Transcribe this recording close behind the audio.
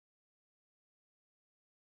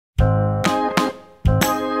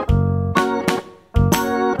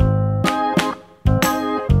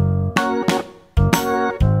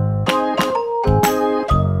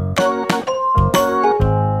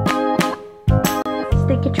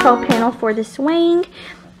the control panel for the swing.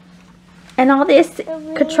 And all this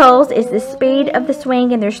controls is the speed of the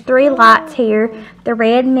swing, and there's 3 lights here. The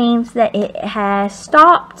red means that it has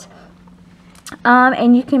stopped,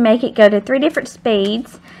 and you can make it go to 3 different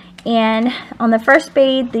speeds. And on the first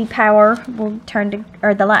speed, the power will turn to,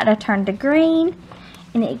 or the light will turn to green,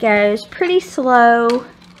 and it goes pretty slow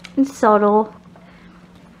and subtle.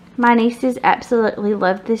 My nieces absolutely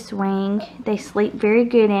love this swing. They sleep very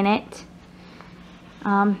good in it.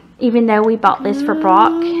 Even though we bought this for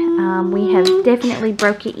Brock, we have definitely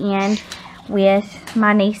broke it in with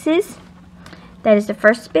my nieces. That is the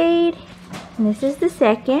first speed, and this is the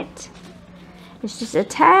second. It's just a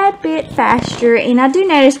tad bit faster, and I do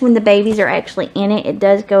notice when the babies are actually in it, it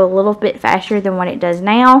does go a little bit faster than what it does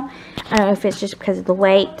now. I don't know if it's just because of the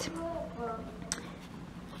weight,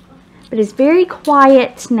 but it's very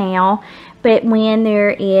quiet now. But when there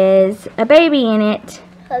is a baby in it,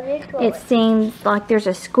 it seems like there's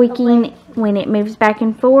a squeaking when it moves back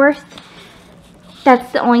and forth.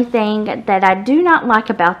 That's the only thing that I do not like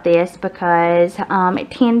about this, because it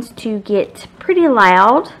tends to get pretty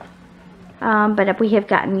loud. But we have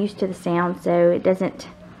gotten used to the sound, so it doesn't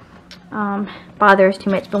bother us too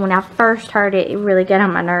much. But when I first heard it, it really got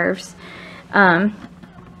on my nerves.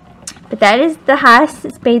 But that is the highest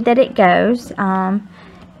speed that it goes.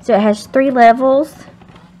 So it has 3 levels.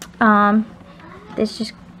 This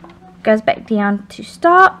just goes back down to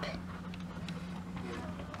stop,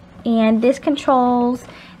 and this controls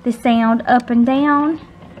the sound up and down,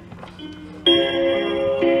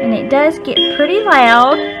 and it does get pretty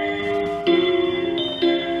loud.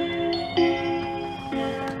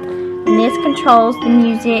 And this controls the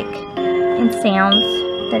music and sounds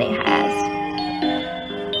that it has.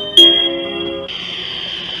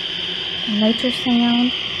 Nature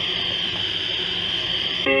sound.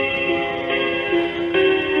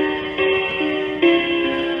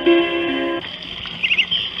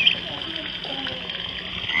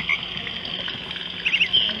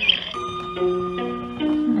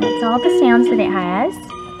 That's all the sounds that it has.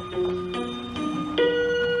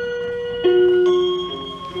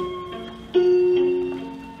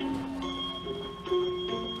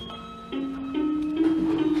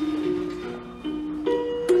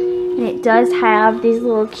 And it does have these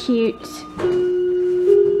little cute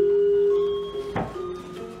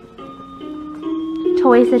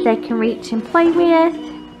toys that they can reach and play with.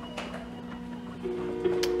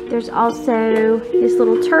 There's also this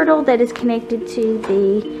little turtle that is connected to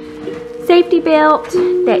the safety belt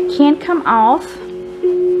that can come off.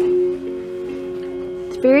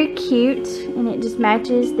 It's very cute, and it just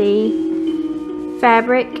matches the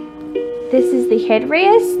fabric. This is the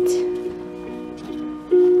headrest.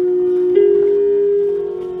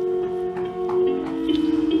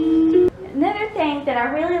 Another thing that I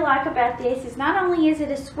really like about this is not only is it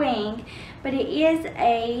a swing, but it is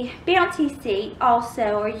a bouncy seat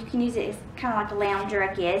also, or you can use it as kind of like a lounger,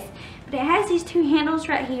 I guess. But it has these 2 handles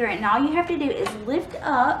right here, and all you have to do is lift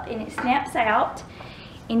up and it snaps out,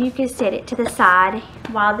 and you can set it to the side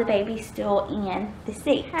while the baby's still in the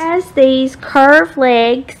seat. It has these curved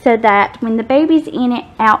legs so that when the baby's in it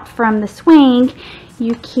out from the swing,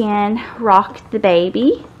 you can rock the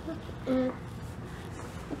baby.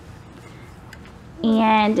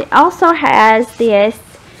 And it also has this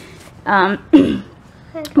where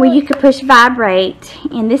you can push vibrate,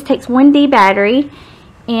 and this takes 1D battery,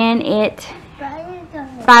 and it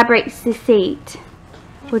vibrates the seat,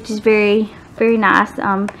 which is very, very nice.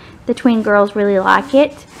 The twin girls really like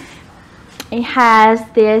it. It has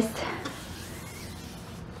this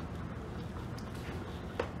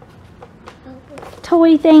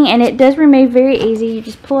toy thing, and it does remove very easy. You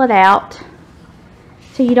just pull it out,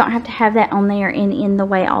 so you don't have to have that on there and in the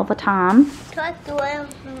way all the time.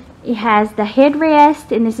 It has the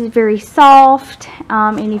headrest, and this is very soft,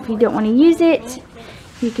 and if you don't want to use it,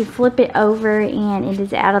 you can flip it over and it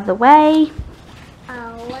is out of the way.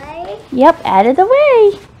 Yep, out of the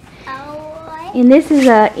way. And this is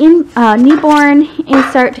a newborn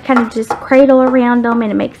insert to kind of just cradle around them,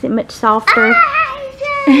 and it makes it much softer.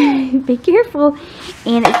 Be careful.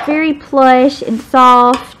 And it's very plush and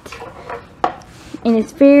soft, and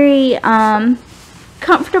it's very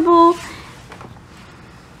comfortable.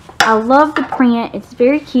 I love the print. It's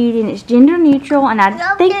very cute, and it's gender neutral, and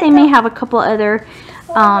I think they may have a couple other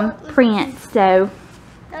prints. So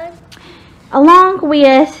along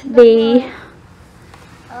with the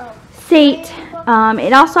seat,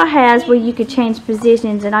 it also has where you could change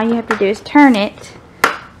positions, and all you have to do is turn it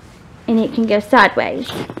and it can go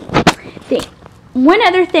sideways. One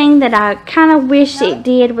other thing that I kind of wish it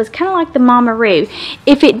did was kind of like the Mamaroo.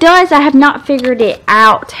 If it does, I have not figured it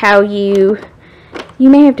out how you you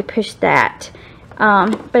may have to push that.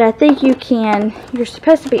 But I think you can, you're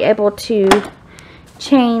supposed to be able to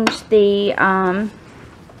change the,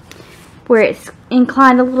 where it's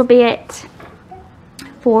inclined a little bit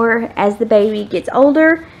for as the baby gets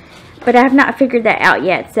older. But I have not figured that out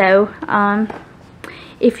yet. So,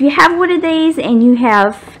 if you have one of these and you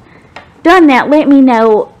have done that, let me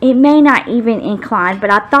know. It may not even incline, but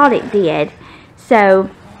I thought it did. So,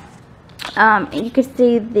 you can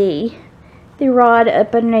see the rod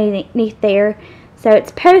up underneath there. So it's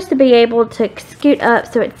supposed to be able to scoot up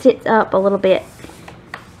so it sits up a little bit.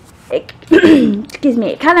 Excuse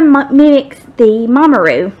me. It kind of mimics the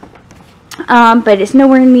Mamaroo, but it's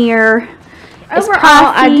nowhere near.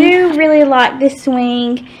 Overall, I do really like this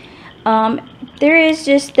swing. There is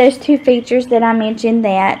just those two features that I mentioned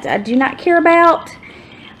that I do not care about.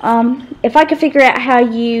 If I could figure out how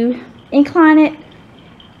you incline it,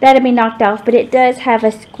 that'd be knocked off. But it does have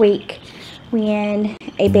a squeak when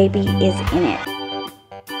a baby is in it.